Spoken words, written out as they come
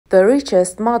The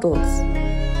richest models.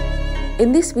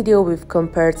 In this video, we've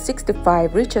compared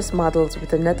 65 richest models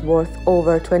with a net worth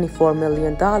over $24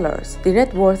 million. The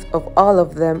net worth of all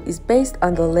of them is based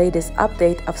on the latest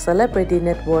update of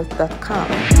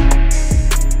CelebrityNetWorth.com.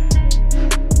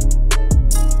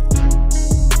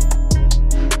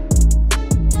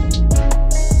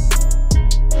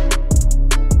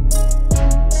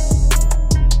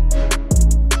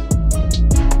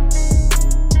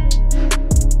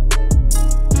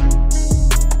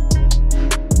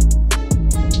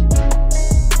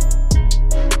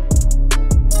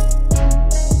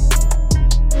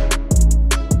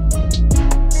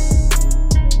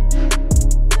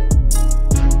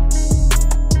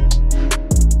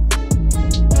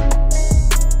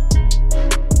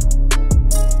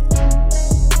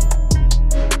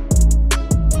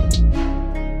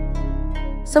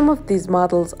 Some of these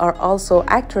models are also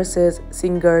actresses,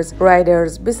 singers,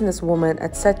 writers, businesswomen,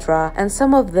 etc., and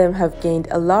some of them have gained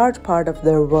a large part of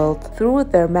their wealth through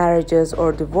their marriages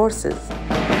or divorces.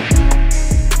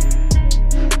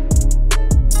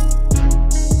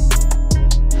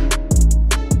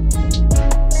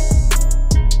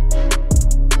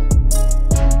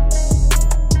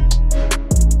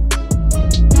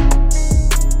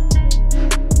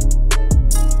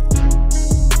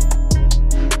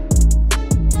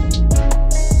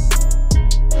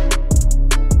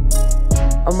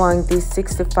 Among these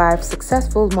 65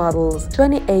 successful models,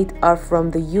 28 are from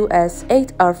the US,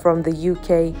 8 are from the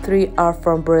UK, 3 are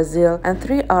from Brazil, and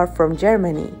 3 are from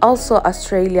Germany. Also,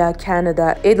 Australia,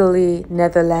 Canada, Italy,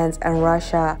 Netherlands, and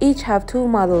Russia each have 2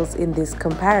 models in this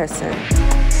comparison.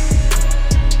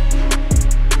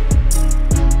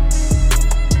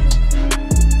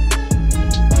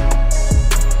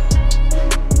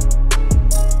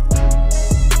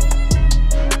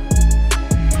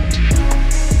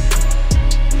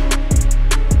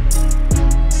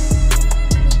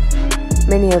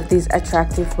 Many of these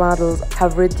attractive models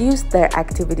have reduced their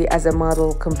activity as a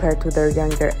model compared to their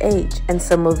younger age, and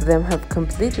some of them have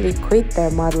completely quit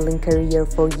their modeling career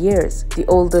for years. The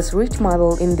oldest rich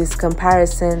model in this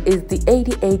comparison is the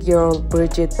 88-year-old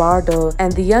Brigitte Bardot,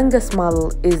 and the youngest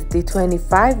model is the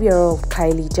 25-year-old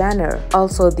Kylie Jenner.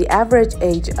 Also, the average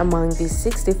age among these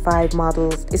 65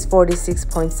 models is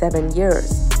 46.7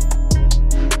 years.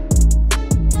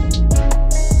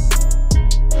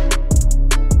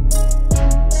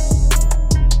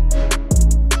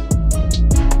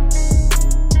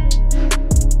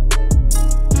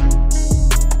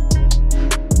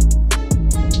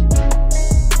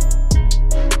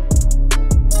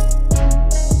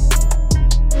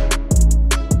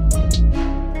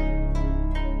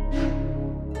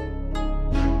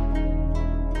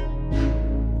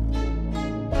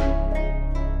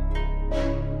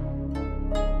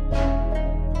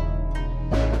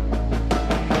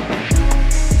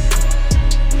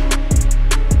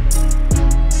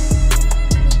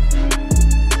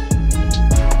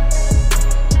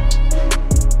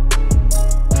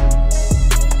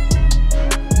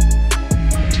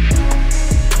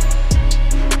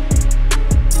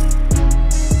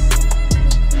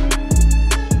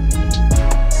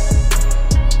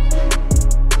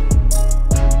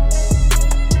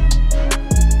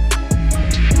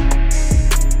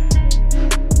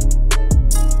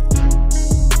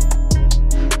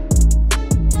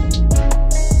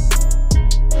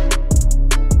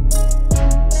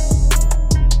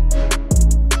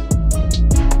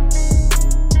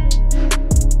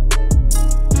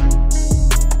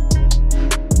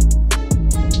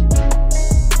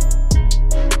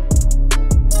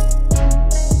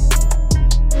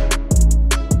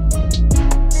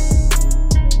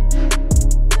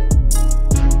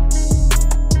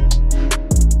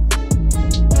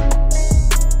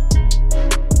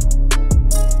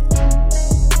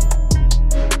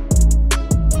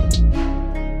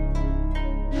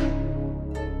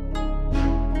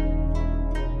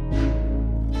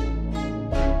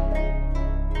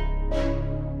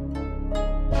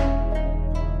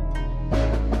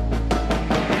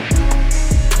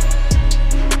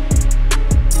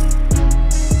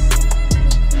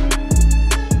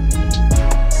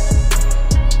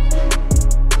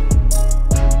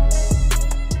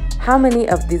 How many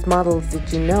of these models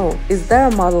did you know? Is there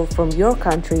a model from your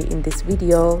country in this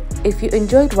video? If you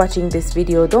enjoyed watching this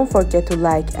video, don't forget to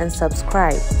like and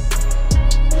subscribe.